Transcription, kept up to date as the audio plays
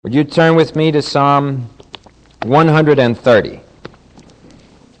Would you turn with me to Psalm 130?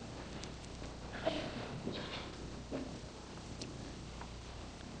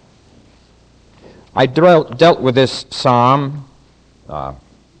 I dealt with this psalm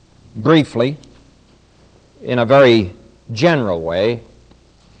briefly in a very general way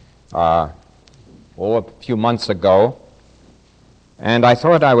a few months ago, and I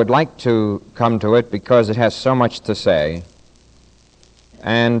thought I would like to come to it because it has so much to say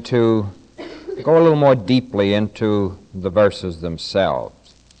and to go a little more deeply into the verses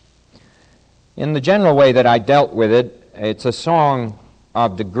themselves. In the general way that I dealt with it, it's a song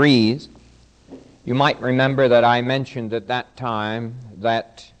of degrees. You might remember that I mentioned at that time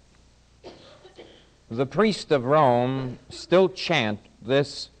that the priests of Rome still chant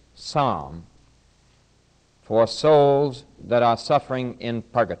this psalm for souls that are suffering in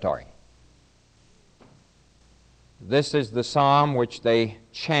purgatory. This is the psalm which they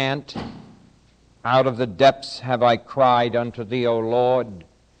chant, "Out of the depths have I cried unto thee, O Lord,"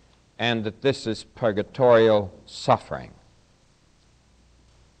 and that this is purgatorial suffering.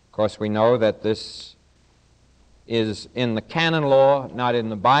 Of course, we know that this is in the canon law, not in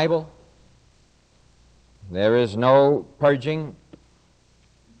the Bible. There is no purging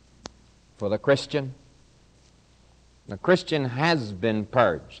for the Christian. The Christian has been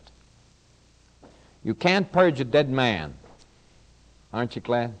purged. You can't purge a dead man. Aren't you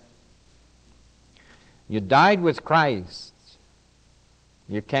glad? You died with Christ.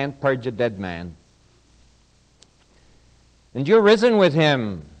 You can't purge a dead man. And you're risen with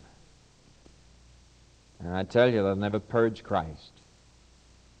Him. And I tell you, they'll never purge Christ.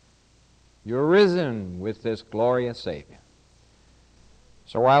 You're risen with this glorious Savior.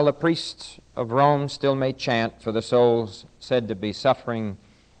 So while the priests of Rome still may chant for the souls said to be suffering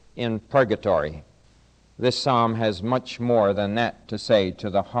in purgatory, this psalm has much more than that to say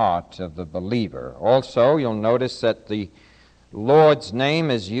to the heart of the believer. Also, you'll notice that the Lord's name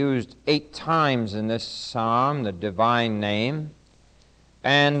is used 8 times in this psalm, the divine name.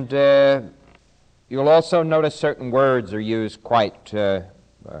 And you'll also notice certain words are used quite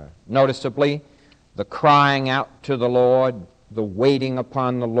noticeably. The crying out to the Lord, the waiting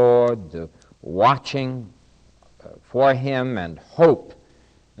upon the Lord, the watching for Him, and hope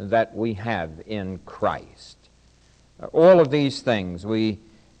that we have in Christ. All of these things we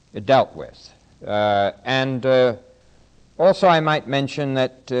dealt with. Also I might mention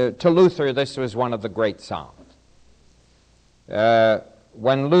that to Luther this was one of the great psalms.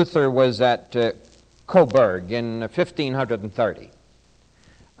 When Luther was at Coburg in 1530,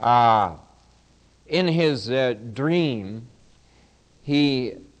 in his dream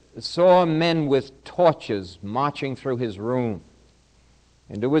he saw men with torches marching through his room.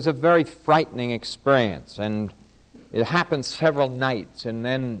 And it was a very frightening experience, and it happened several nights. And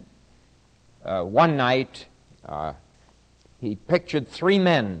then one night, he pictured 3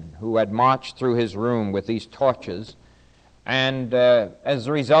 men who had marched through his room with these torches, and as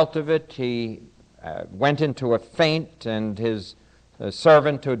a result of it, he went into a faint, and his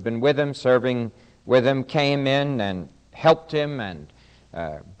servant who had been with him, serving with him, came in and helped him and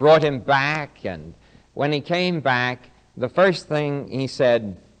brought him back. And when he came back, the first thing he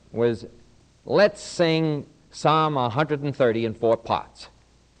said was, "Let's sing Psalm 130 in 4 parts.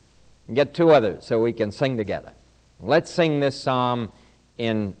 And get 2 others so we can sing together. Let's sing this psalm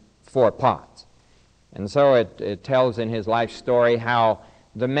in 4 parts." And so it tells in his life story how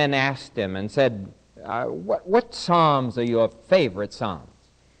the men asked him and said, what psalms are your favorite psalms?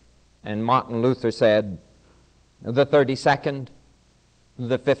 And Martin Luther said, the 32nd,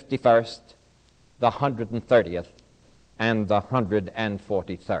 the 51st, the 130th, and the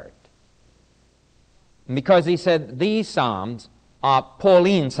 143rd. Because he said these psalms are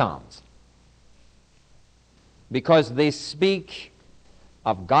Pauline psalms, because they speak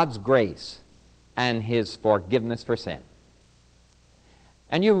of God's grace and His forgiveness for sin.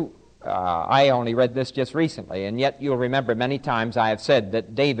 And I only read this just recently, and yet you'll remember many times I have said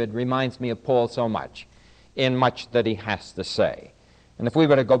that David reminds me of Paul so much in much that he has to say. And if we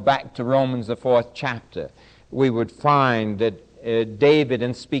were to go back to Romans, the 4th chapter, we would find that David,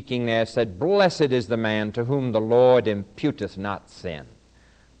 in speaking there, said, "Blessed is the man to whom the Lord imputeth not sin."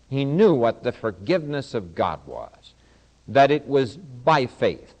 He knew what the forgiveness of God was, that it was by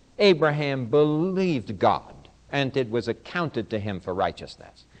faith. Abraham believed God, and it was accounted to him for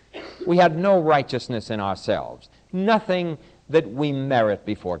righteousness. We had no righteousness in ourselves, nothing that we merit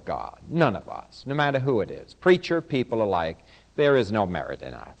before God. None of us, no matter who it is, preacher, people alike, there is no merit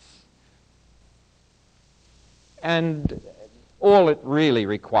in us. And all it really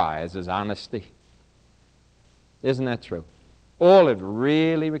requires is honesty. Isn't that true? All it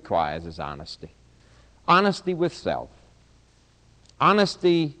really requires is honesty. Honesty with self.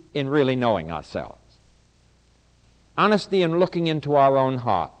 Honesty in really knowing ourselves. Honesty in looking into our own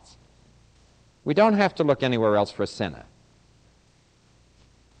hearts. We don't have to look anywhere else for a sinner.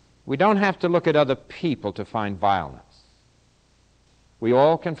 We don't have to look at other people to find vileness. We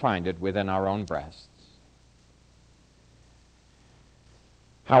all can find it within our own breasts.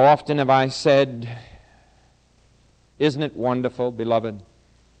 How often have I said, isn't it wonderful, beloved,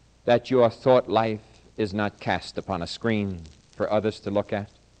 that your thought life is not cast upon a screen for others to look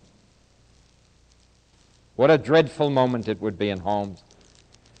at? What a dreadful moment it would be in homes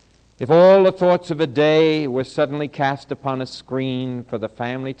if all the thoughts of a day were suddenly cast upon a screen for the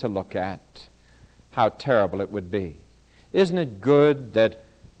family to look at. How terrible it would be. Isn't it good that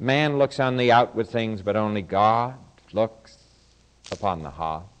man looks on the outward things, but only God looks upon the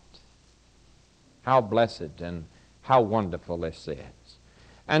heart? How blessed and how wonderful this is.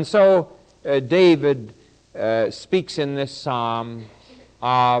 And so David speaks in this psalm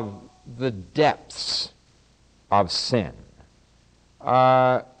of the depths of sin.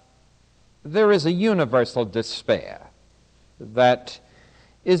 There is a universal despair that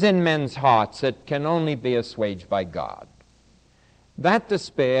is in men's hearts that can only be assuaged by God. That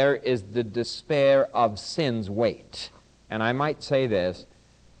despair is the despair of sin's weight. And I might say this,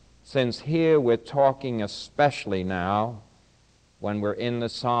 since here we're talking especially now, when we're in the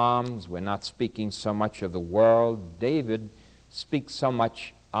Psalms, we're not speaking so much of the world. David speaks so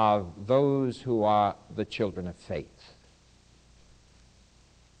much of those who are the children of faith.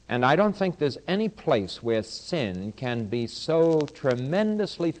 And I don't think there's any place where sin can be so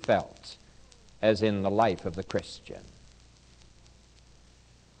tremendously felt as in the life of the Christian.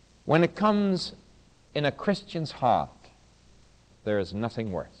 When it comes in a Christian's heart, there is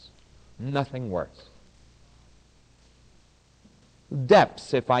nothing worse. Nothing worse.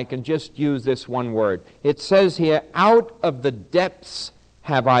 Depths, if I can just use this one word. It says here, out of the depths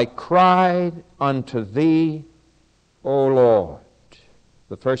have I cried unto thee, O Lord.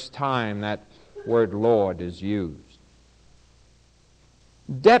 The first time that word Lord is used.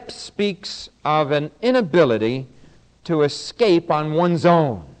 Depth speaks of an inability to escape on one's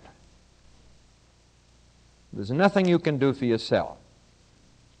own. There's nothing you can do for yourself.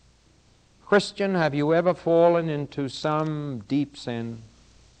 Christian, have you ever fallen into some deep sin?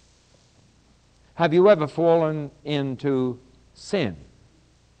 Have you ever fallen into sin?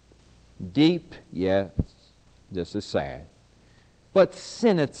 Deep, yes. This is sad. But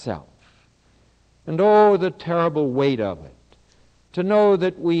sin itself. And oh, the terrible weight of it. To know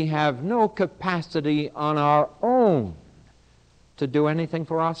that we have no capacity on our own to do anything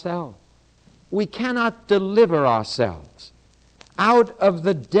for ourselves. We cannot deliver ourselves. Out of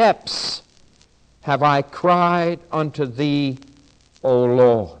the depths have I cried unto thee, O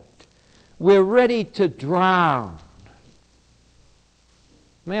Lord. We're ready to drown.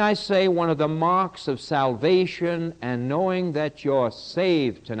 May I say, one of the marks of salvation and knowing that you're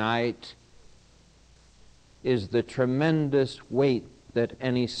saved tonight is the tremendous weight that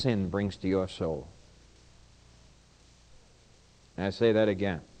any sin brings to your soul. And I say that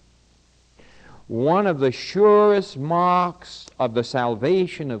again. One of the surest marks of the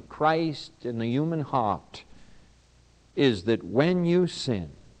salvation of Christ in the human heart is that when you sin,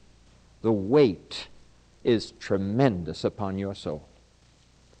 the weight is tremendous upon your soul.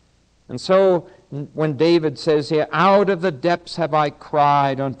 And so when David says here, out of the depths have I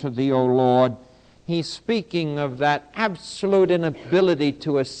cried unto thee, O Lord, he's speaking of that absolute inability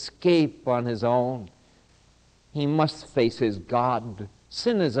to escape on his own. He must face his God.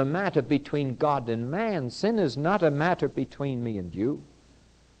 Sin is a matter between God and man. Sin is not a matter between me and you.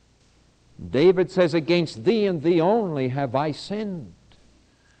 David says, against thee and thee only have I sinned.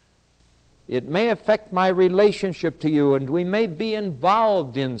 It may affect my relationship to you, and we may be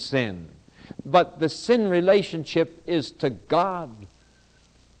involved in sin. But the sin relationship is to God.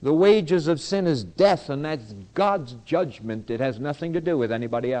 The wages of sin is death, and that's God's judgment. It has nothing to do with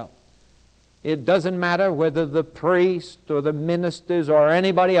anybody else. It doesn't matter whether the priest or the ministers or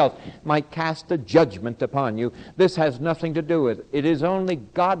anybody else might cast a judgment upon you. This has nothing to do with it. It is only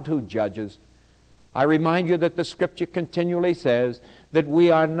God who judges. I remind you that the Scripture continually says that we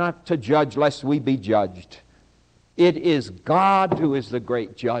are not to judge lest we be judged. It is God who is the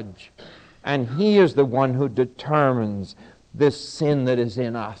great judge, and He is the one who determines this sin that is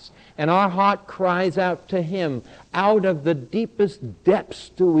in us. And our heart cries out to Him. Out of the deepest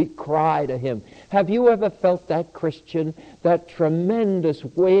depths do we cry to Him. Have you ever felt that, Christian, that tremendous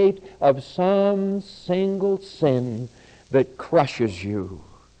weight of some single sin that crushes you?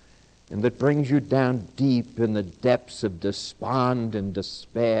 and that brings you down deep in the depths of despond and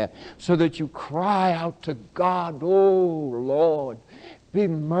despair, so that you cry out to God, "Oh, Lord, be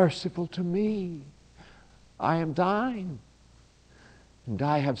merciful to me. I am thine, and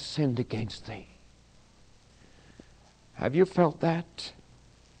I have sinned against thee." Have you felt that?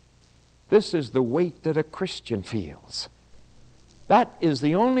 This is the weight that a Christian feels. That is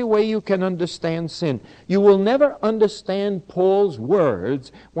the only way you can understand sin. You will never understand Paul's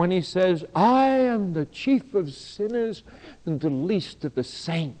words when he says, "I am the chief of sinners and the least of the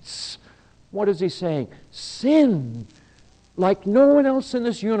saints." What is he saying? Sin, like no one else in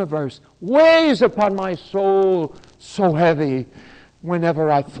this universe, weighs upon my soul so heavy whenever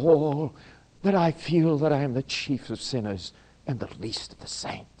I fall that I feel that I am the chief of sinners and the least of the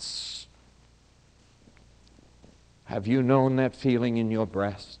saints. Have you known that feeling in your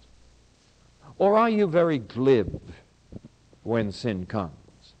breast? Or are you very glib when sin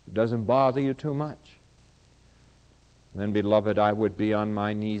comes? It doesn't bother you too much? Then, beloved, I would be on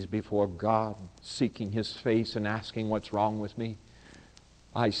my knees before God, seeking His face and asking what's wrong with me.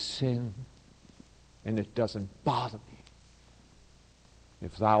 I sin, and it doesn't bother me.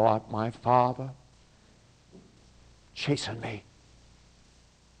 If thou art my Father, chasten me.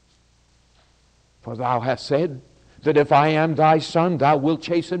 For thou hast said that if I am thy son, thou wilt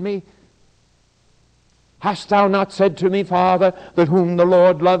chasten me. Hast thou not said to me, Father, that whom the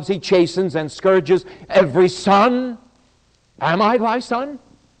Lord loves he chastens and scourges every son? Am I thy son?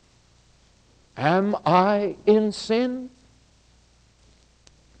 Am I in sin?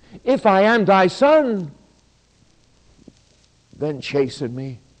 If I am thy son, then chasten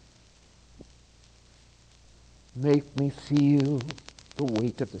me. Make me feel the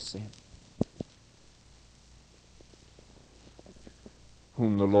weight of the sin.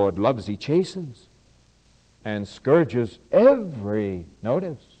 Whom the Lord loves, he chastens and scourges every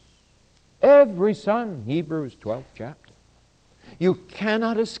son. Hebrews 12th chapter. You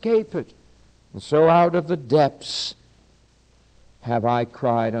cannot escape it. And so out of the depths have I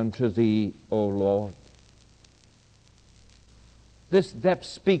cried unto thee, O Lord. This depth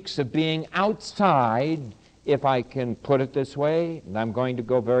speaks of being outside, if I can put it this way, and I'm going to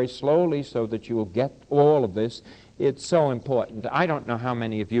go very slowly so that you will get all of this. It's so important. I don't know how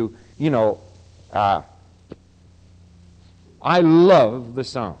many of you, I love the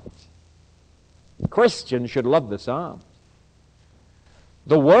Psalms. Christians should love the Psalms.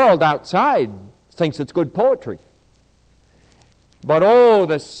 The world outside thinks it's good poetry. But oh,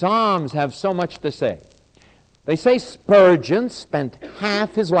 the Psalms have so much to say. They say Spurgeon spent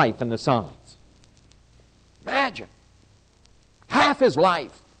half his life in the Psalms. Imagine. Half his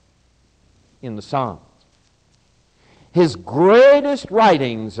life in the Psalms. His greatest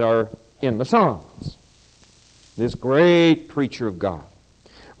writings are in the Psalms. This great preacher of God.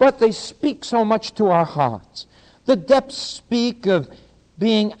 But they speak so much to our hearts. The depths speak of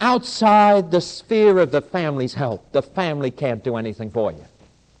being outside the sphere of the family's help. The family can't do anything for you.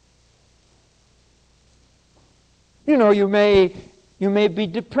 You may be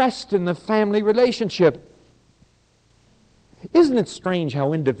depressed in the family relationship. Isn't it strange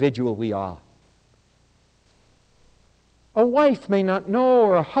how individual we are? A wife may not know,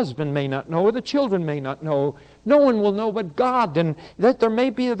 or a husband may not know, or the children may not know. No one will know but God, and that there may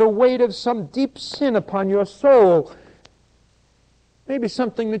be the weight of some deep sin upon your soul. Maybe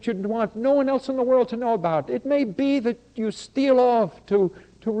something that you'd want no one else in the world to know about. It may be that you steal off to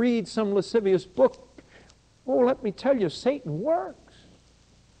read some lascivious book. Oh, let me tell you, Satan works.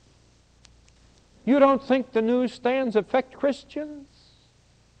 You don't think the newsstands affect Christians?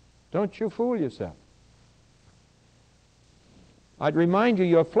 Don't you fool yourself. I'd remind you,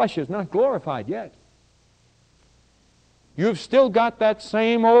 your flesh is not glorified yet. You've still got that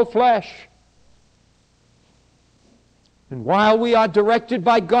same old flesh. And while we are directed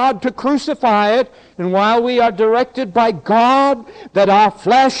by God to crucify it, and while we are directed by God that our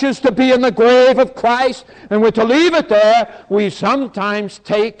flesh is to be in the grave of Christ, and we're to leave it there, we sometimes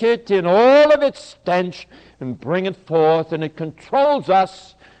take it in all of its stench and bring it forth, and it controls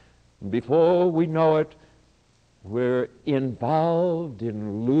us. And before we know it, we're involved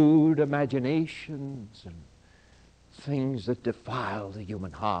in lewd imaginations and things that defile the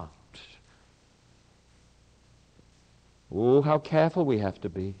human heart. Oh, how careful we have to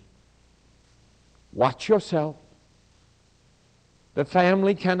be. Watch yourself. The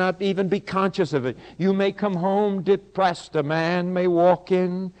family cannot even be conscious of it. You may come home depressed. A man may walk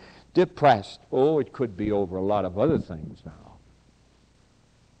in depressed. Oh, it could be over a lot of other things now.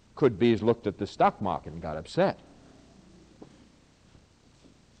 Could be he's looked at the stock market and got upset.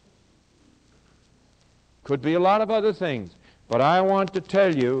 Could be a lot of other things. But I want to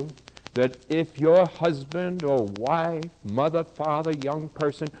tell you that if your husband or wife, mother, father, young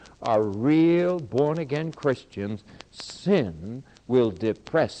person are real born-again Christians, sin will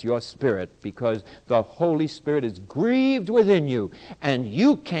depress your spirit because the Holy Spirit is grieved within you, and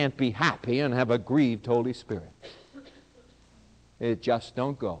you can't be happy and have a grieved Holy Spirit. It just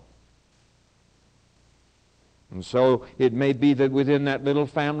don't go. And so it may be that within that little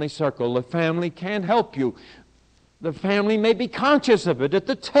family circle, the family can't help you. The family may be conscious of it. At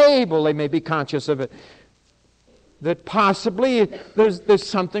the table, they may be conscious of it. That possibly there's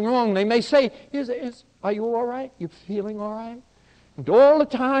something wrong. They may say, are you all right? You feeling all right? And all the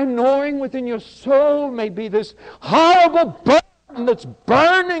time, gnawing within your soul may be this horrible burden that's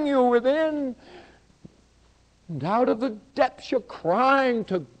burning you within. And out of the depths, you're crying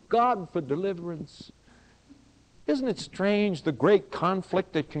to God for deliverance. Isn't it strange, the great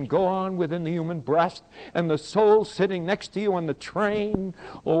conflict that can go on within the human breast, and the soul sitting next to you on the train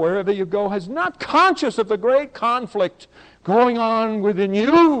or wherever you go is not conscious of the great conflict going on within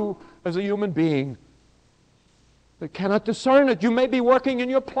you as a human being. They cannot discern it. You may be working in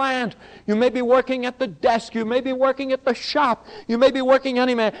your plant. You may be working at the desk. You may be working at the shop. You may be working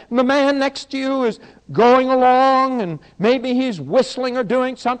anywhere. And the man next to you is going along, and maybe he's whistling or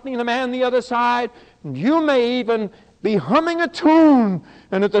doing something. The man on the other side, and you may even be humming a tune.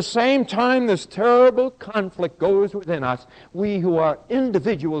 And at the same time, this terrible conflict goes within us. We who are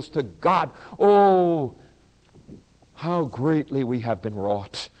individuals to God, oh, how greatly we have been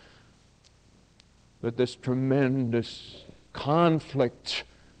wrought. That this tremendous conflict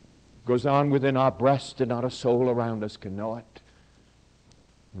goes on within our breast, and not a soul around us can know it.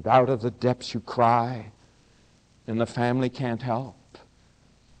 And out of the depths you cry, and the family can't help.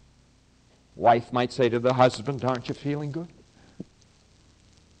 Wife might say to the husband, aren't you feeling good?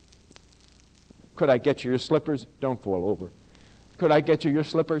 Could I get you your slippers? Don't fall over. Could I get you your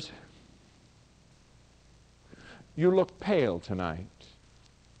slippers? You look pale tonight.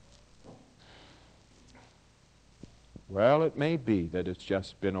 Well, it may be that it's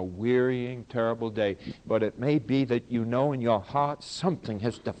just been a wearying, terrible day, but it may be that you know in your heart something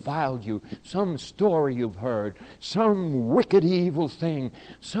has defiled you, some story you've heard, some wicked, evil thing,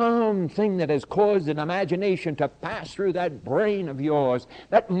 something that has caused an imagination to pass through that brain of yours,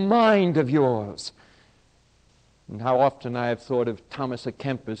 that mind of yours. And how often I have thought of Thomas à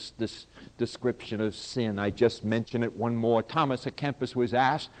Kempis, this description of sin. I just mention it one more. Thomas à Kempis was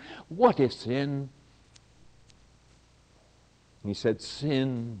asked, what is sin? He said,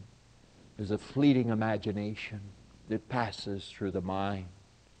 sin is a fleeting imagination that passes through the mind.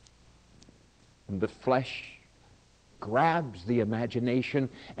 And the flesh grabs the imagination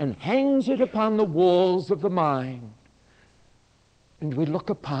and hangs it upon the walls of the mind. And we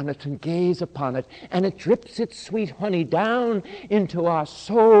look upon it and gaze upon it, and it drips its sweet honey down into our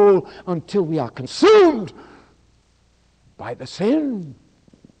soul until we are consumed by the sin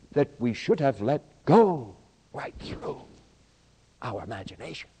that we should have let go right through our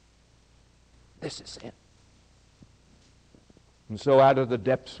imagination. This is sin. And so out of the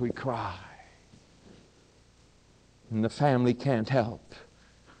depths we cry. And the family can't help.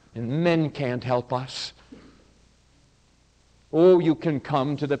 And men can't help us. Oh, you can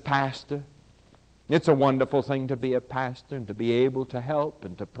come to the pastor. It's a wonderful thing to be a pastor and to be able to help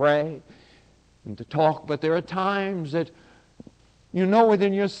and to pray and to talk. But there are times that you know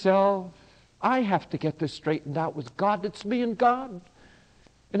within yourself, I have to get this straightened out with God. It's me and God.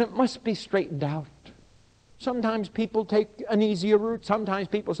 And it must be straightened out. Sometimes people take an easier route. Sometimes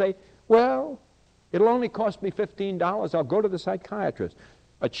people say, well, it'll only cost me $15. I'll go to the psychiatrist.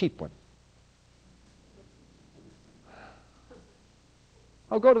 A cheap one.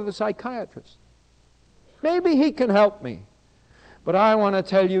 I'll go to the psychiatrist. Maybe he can help me. But I want to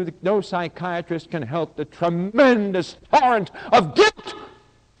tell you that no psychiatrist can help the tremendous torrent of guilt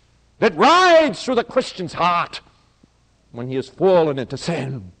that rides through the Christian's heart when he has fallen into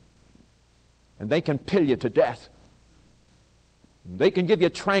sin. And they can pill you to death. They can give you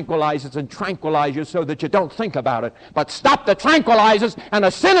tranquilizers and tranquilize you so that you don't think about it. But stop the tranquilizers and the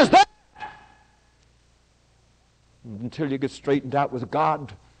sin is there. Until you get straightened out with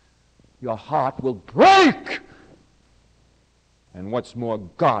God, your heart will break. And what's more,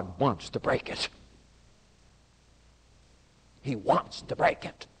 God wants to break it. He wants to break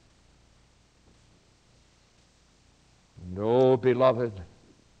it. And oh, beloved,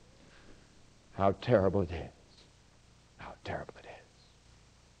 how terrible it is. How terrible it is.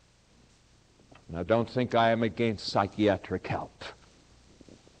 Now, don't think I am against psychiatric help.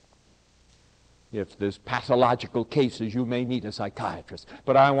 If there's pathological cases, you may need a psychiatrist.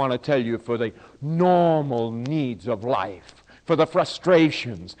 But I want to tell you, for the normal needs of life, for the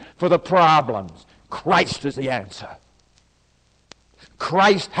frustrations, for the problems. Christ is the answer.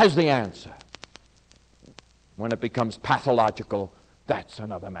 Christ has the answer. When it becomes pathological, that's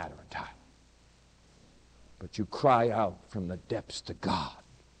another matter entirely. But you cry out from the depths to God.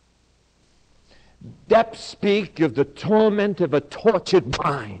 Depths speak of the torment of a tortured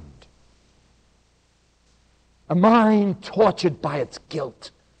mind. A mind tortured by its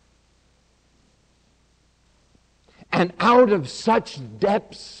guilt. And out of such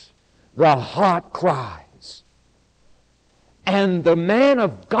depths, the heart cries. And the man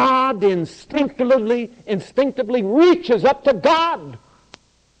of God instinctively reaches up to God.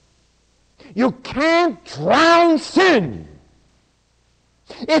 You can't drown sin.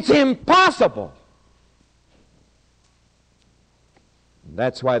 It's impossible.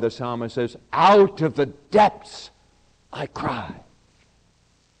 That's why the psalmist says, out of the depths I cry.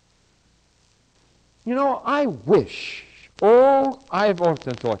 You know, I've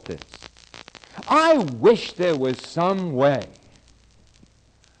often thought this. I wish there was some way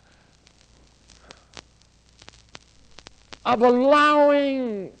of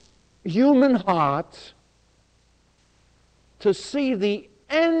allowing human hearts to see the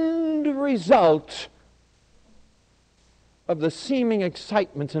end result of the seeming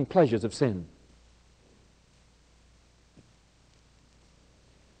excitements and pleasures of sin.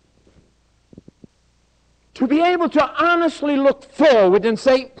 To be able to honestly look forward and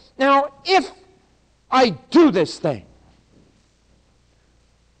say, now, if I do this thing,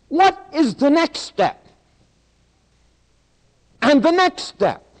 what is the next step? And the next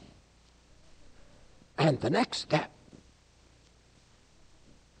step? And the next step?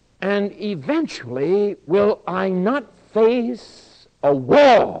 And eventually, will I not face a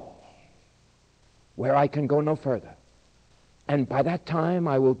wall where I can go no further? And by that time,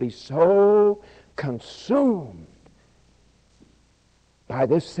 I will be so consumed by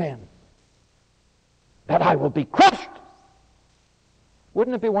this sin that I will be crushed.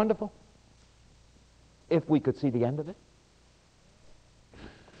 Wouldn't it be wonderful if we could see the end of it?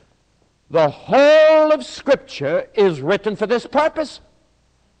 The whole of Scripture is written for this purpose.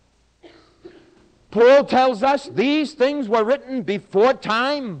 Paul tells us these things were written before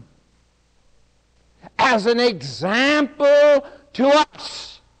time as an example to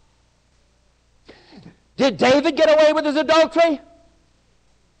us. Did David get away with his adultery?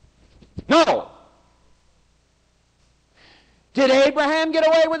 No. Did Abraham get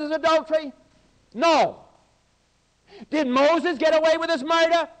away with his adultery? No. Did Moses get away with his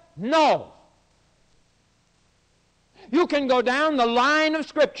murder? No. You can go down the line of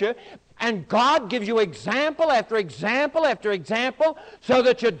Scripture, and God gives you example after example after example so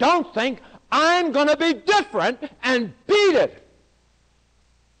that you don't think, I'm going to be different and beat it.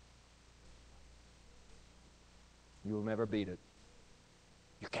 You'll never beat it.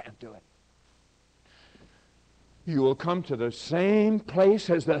 You can't do it. You will come to the same place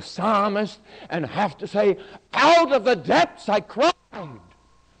as the psalmist and have to say, out of the depths I cried.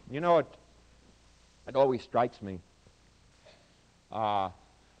 You know, it always strikes me when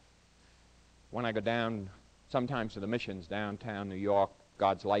I go down sometimes to the missions downtown New York,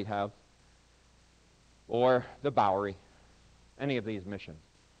 God's Lighthouse, or the Bowery, any of these missions.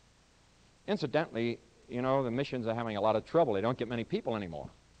 Incidentally, you know, the missions are having a lot of trouble. They don't get many people anymore.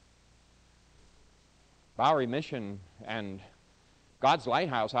 Bowery Mission and God's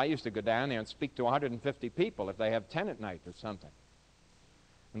Lighthouse, I used to go down there and speak to 150 people if they have 10 at night or something.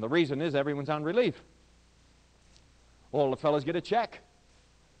 And the reason is everyone's on relief. All the fellows get a check.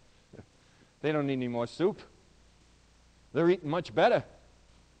 They don't need any more soup. They're eating much better.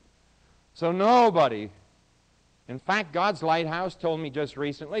 So nobody. In fact, God's Lighthouse told me just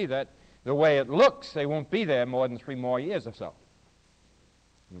recently that the way it looks, they won't be there more than 3 more years or so.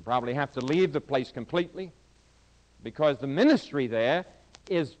 You'll probably have to leave the place completely because the ministry there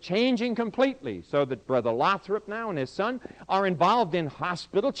is changing completely so that Brother Lothrop now and his son are involved in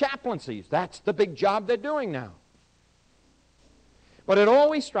hospital chaplaincies. That's the big job they're doing now. But it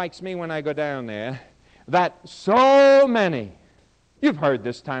always strikes me when I go down there that so many, you've heard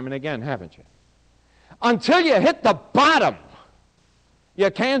this time and again, haven't you? Until you hit the bottom,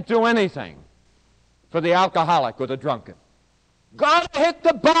 you can't do anything for the alcoholic or the drunkard. Got to hit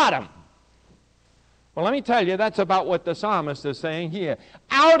the bottom. Well, let me tell you, that's about what the psalmist is saying here.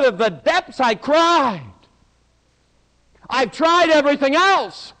 Out of the depths I cried. I've tried everything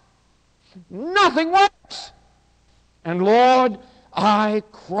else. Nothing works. And Lord, I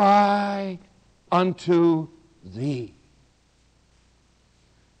cry unto Thee.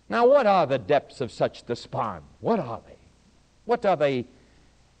 Now, what are the depths of such despond? What are they? What are they?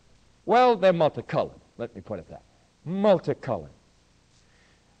 Well, they're multicolored. Let me put it that way. multicolored.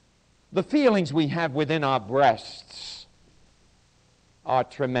 The feelings we have within our breasts are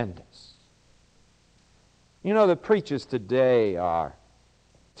tremendous. You know, the preachers today are,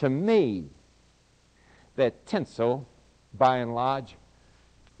 to me, they're tinsel, by and large,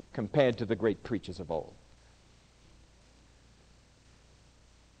 compared to the great preachers of old.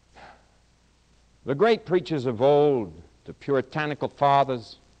 The great preachers of old, the puritanical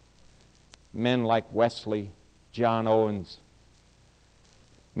fathers, men like Wesley, John Owens,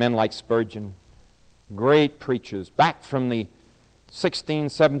 men like Spurgeon, great preachers back from the 1600s,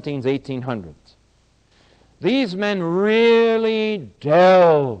 1700s, 1800s. These men really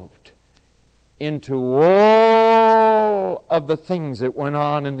delved into all of the things that went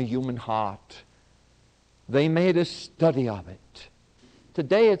on in the human heart. They made a study of it.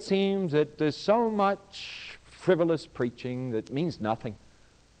 Today it seems that there's so much frivolous preaching that means nothing,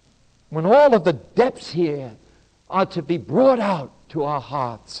 when all of the depths here are to be brought out to our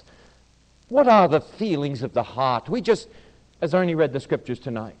hearts. What are the feelings of the heart? We just, as Ernie read the scriptures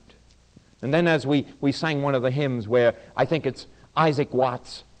tonight, and then as we sang one of the hymns where I think it's Isaac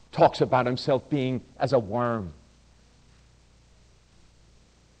Watts talks about himself being as a worm.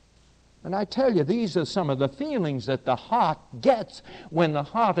 And I tell you, these are some of the feelings that the heart gets when the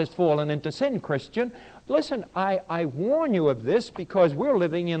heart has fallen into sin, Christian. Listen, I warn you of this because we're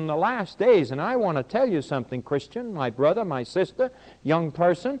living in the last days, and I want to tell you something, Christian, my brother, my sister, young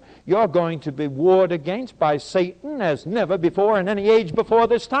person. You're going to be warred against by Satan as never before in any age before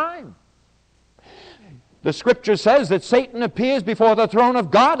this time. The Scripture says that Satan appears before the throne of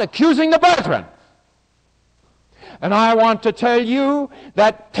God accusing the brethren. And I want to tell you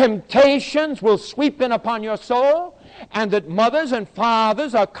that temptations will sweep in upon your soul, and that mothers and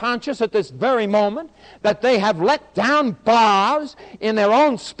fathers are conscious at this very moment that they have let down bars in their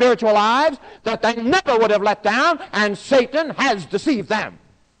own spiritual lives that they never would have let down, and Satan has deceived them.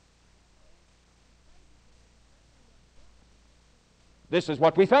 This is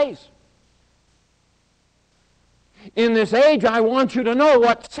what we face. In this age, I want you to know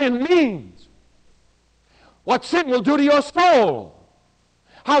what sin means. What sin will do to your soul.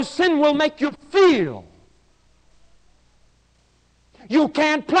 How sin will make you feel. You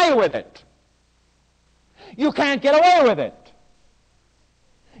can't play with it. You can't get away with it.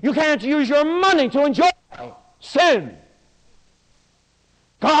 You can't use your money to enjoy sin.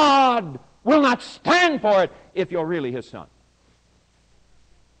 God will not stand for it if you're really His son.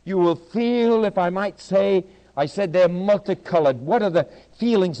 You will feel, if I might say, I said they're multicolored. What are the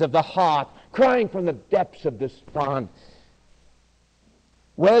feelings of the heart crying from the depths of despond?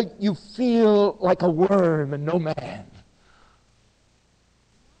 Well, you feel like a worm and no man.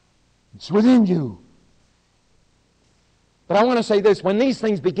 It's within you. But I want to say this, when these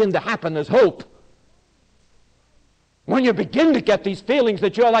things begin to happen, there's hope. When you begin to get these feelings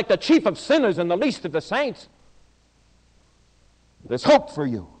that you're like the chief of sinners and the least of the saints, there's hope for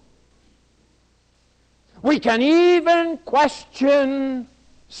you. We can even question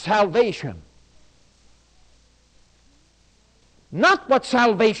salvation. Not what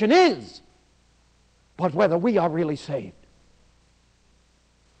salvation is, but whether we are really saved.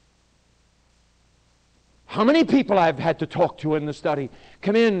 How many people I've had to talk to in the study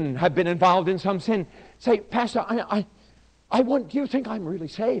come in, have been involved in some sin, say, Pastor, I want, do you think I'm really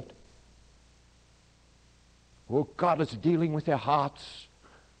saved? Oh, God is dealing with their hearts.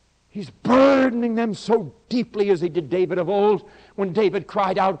 He's burdening them so deeply as He did David of old, when David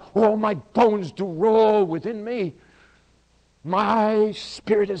cried out, "All my bones do roar within me. My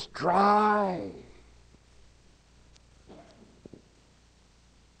spirit is dry."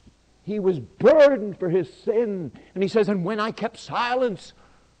 He was burdened for his sin. And he says, and when I kept silence,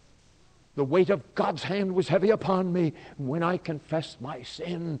 the weight of God's hand was heavy upon me. And when I confessed my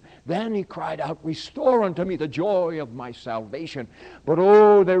sin, then he cried out, "Restore unto me the joy of my salvation." But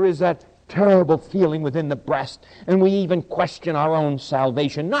oh, there is that terrible feeling within the breast, and we even question our own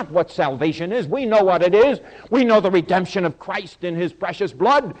salvation. Not what salvation is. We know what it is. We know the redemption of Christ in His precious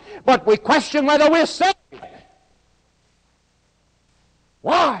blood. But we question whether we're saved.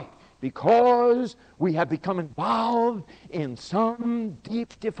 Why? Because we have become involved in some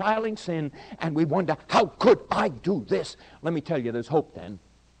deep defiling sin, and we wonder, how could I do this? Let me tell you, there's hope then.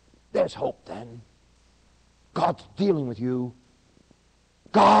 There's hope then. God's dealing with you.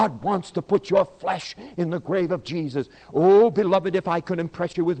 God wants to put your flesh in the grave of Jesus. Oh, beloved, if I could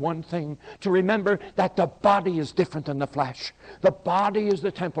impress you with one thing, to remember that the body is different than the flesh. The body is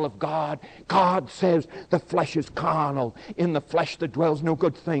the temple of God. God says the flesh is carnal. In the flesh there dwells no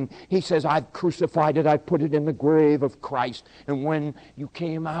good thing. He says, I've crucified it, I've put it in the grave of Christ. And when you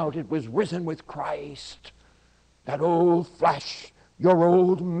came out, it was risen with Christ. That old flesh, your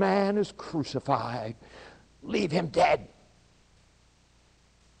old man is crucified. Leave him dead.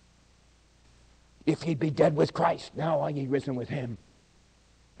 If he be dead with Christ, now are ye risen with him.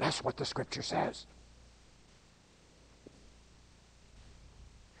 That's what the Scripture says.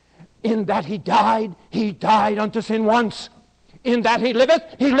 In that he died unto sin once. In that he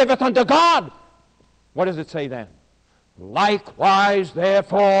liveth unto God. What does it say then? Likewise,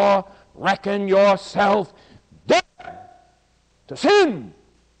 therefore, reckon yourself dead to sin,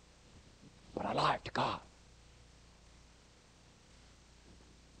 but alive to God.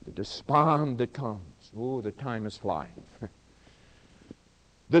 The despond that comes. Oh, the time is flying.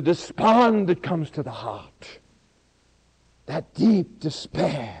 The despond that comes to the heart. That deep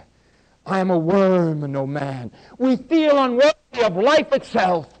despair. I am a worm and no man. We feel unworthy of life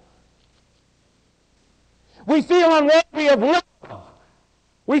itself. We feel unworthy of love.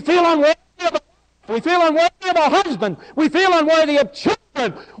 We feel unworthy of a wife. We feel unworthy of a husband. We feel unworthy of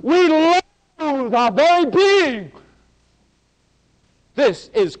children. We loathe our very being. This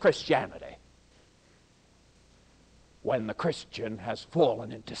is Christianity. When the Christian has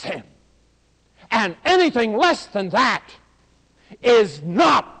fallen into sin. And anything less than that is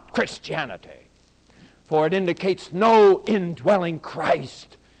not Christianity. For it indicates no indwelling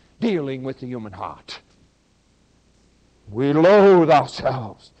Christ dealing with the human heart. We loathe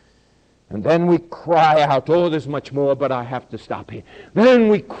ourselves. And then we cry out. Oh, there's much more, but I have to stop here. Then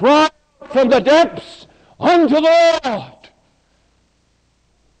we cry from the depths unto the Lord.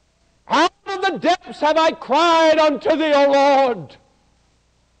 Out of the depths have I cried unto thee, O Lord.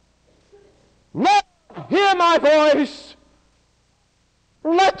 Lord, hear my voice.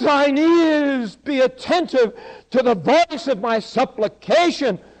 Let thine ears be attentive to the voice of my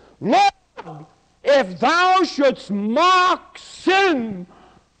supplication. Lord, if thou shouldst mark sin,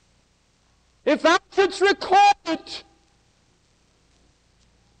 if thou shouldst record it,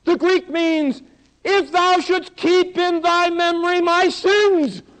 the Greek means, if thou shouldst keep in thy memory my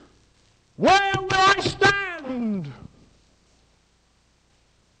sins, where will I stand?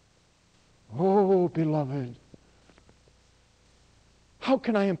 Oh, beloved, how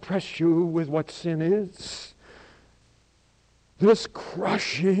can I impress you with what sin is? This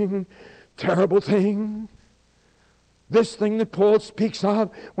crushing, terrible thing. This thing that Paul speaks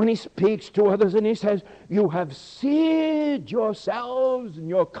of when he speaks to others and he says, you have seared yourselves and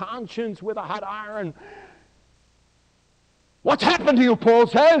your conscience with a hot iron. What's happened to you, Paul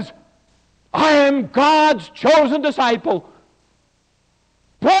says? I am God's chosen disciple,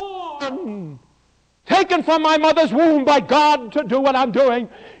 born, taken from my mother's womb by God to do what I'm doing.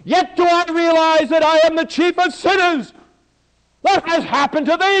 Yet do I realize that I am the chief of sinners. What has happened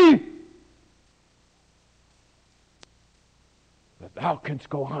to thee? That thou canst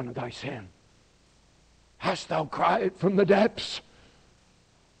go on in thy sin. Hast thou cried from the depths?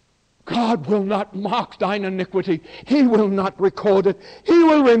 God will not mark thine iniquity. He will not record it. He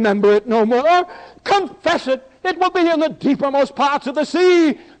will remember it no more. Confess it. It will be in the deepermost parts of the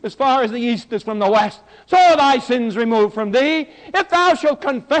sea, as far as the east is from the west. So are thy sins removed from thee. If thou shalt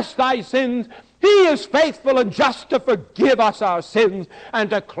confess thy sins, he is faithful and just to forgive us our sins and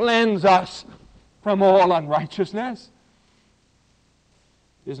to cleanse us from all unrighteousness.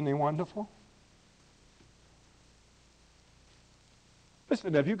 Isn't he wonderful?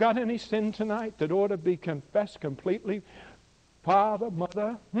 Listen, have you got any sin tonight that ought to be confessed completely? Father,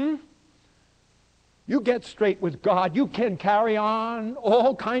 mother, You get straight with God. You can carry on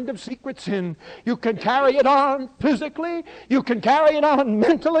all kind of secret sin. You can carry it on physically. You can carry it on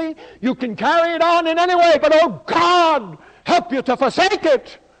mentally. You can carry it on in any way. But oh God, help you to forsake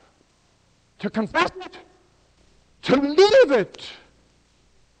it, to confess it, to leave it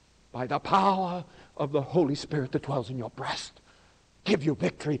by the power of the Holy Spirit that dwells in your breast. Give you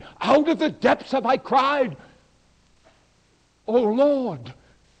victory. Out of the depths have I cried. Oh Lord.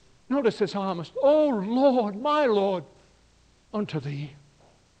 Notice this psalmist. Oh Lord, my Lord, unto thee.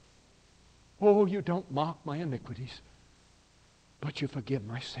 Oh, you don't mark my iniquities, but you forgive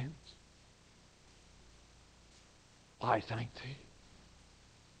my sins. I thank thee.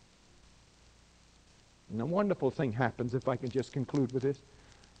 And a wonderful thing happens, if I can just conclude with this.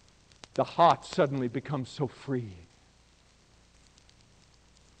 The heart suddenly becomes so free.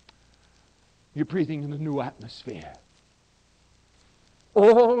 You're breathing in a new atmosphere.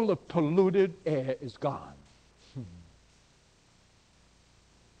 All the polluted air is gone.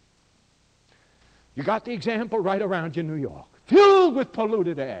 You got the example right around you, New York, filled with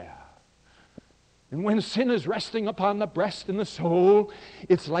polluted air. And when sin is resting upon the breast and the soul,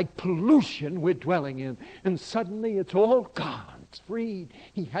 it's like pollution we're dwelling in. And suddenly it's all gone. freed.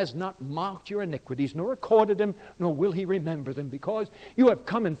 He has not marked your iniquities, nor recorded them, nor will he remember them, because you have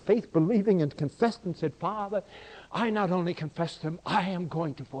come in faith, believing, and confessed and said, Father, I not only confess them, I am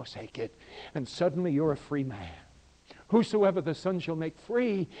going to forsake it. And suddenly you're a free man. Whosoever the Son shall make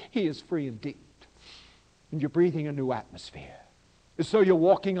free, he is free indeed. And you're breathing a new atmosphere. As though you're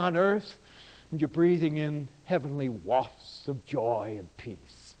walking on earth, and you're breathing in heavenly wafts of joy and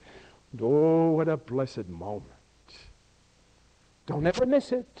peace. And oh, what a blessed moment. Don't ever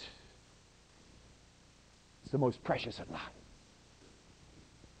miss it. It's the most precious in life.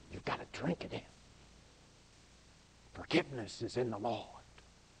 You've got to drink it in. Forgiveness is in the Lord.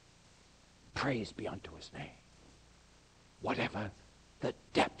 Praise be unto his name. Whatever the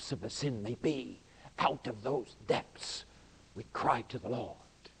depths of the sin may be, out of those depths we cry to the Lord.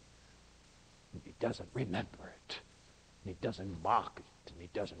 And he doesn't remember it. And he doesn't mark it. And he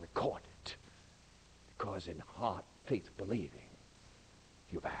doesn't record it. Because in heart, faith, believing,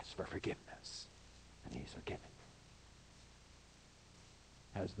 you've asked for forgiveness. And he's forgiven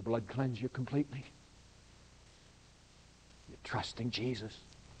you. Has the blood cleansed you completely? You're trusting Jesus?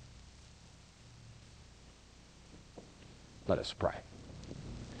 Let us pray.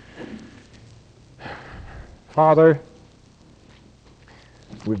 Father,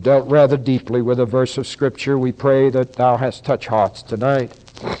 we've dealt rather deeply with a verse of Scripture. We pray that thou hast touched hearts tonight.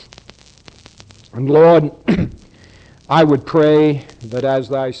 And Lord, I would pray that as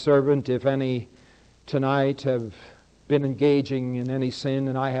thy servant, if any tonight have been engaging in any sin,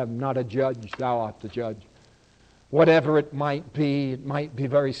 and I have not a judge, thou art the judge. Whatever it might be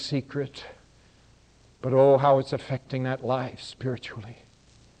very secret. But oh, how it's affecting that life spiritually.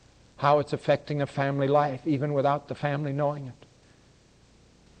 How it's affecting a family life, even without the family knowing it.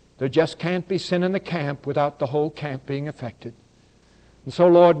 There just can't be sin in the camp without the whole camp being affected. And so,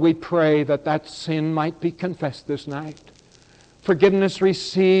 Lord, we pray that that sin might be confessed this night. Forgiveness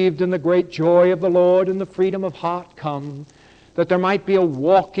received in the great joy of the Lord and the freedom of heart come. That there might be a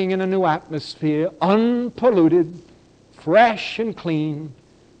walking in a new atmosphere, unpolluted, fresh and clean,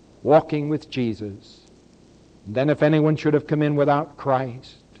 walking with Jesus. And then if anyone should have come in without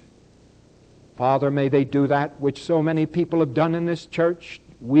Christ, Father, may they do that which so many people have done in this church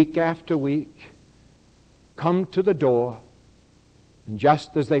week after week. Come to the door, and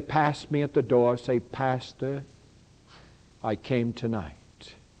just as they pass me at the door, say, Pastor, I came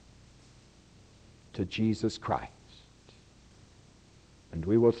tonight to Jesus Christ. And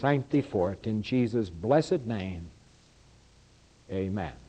we will thank thee for it in Jesus' blessed name. Amen.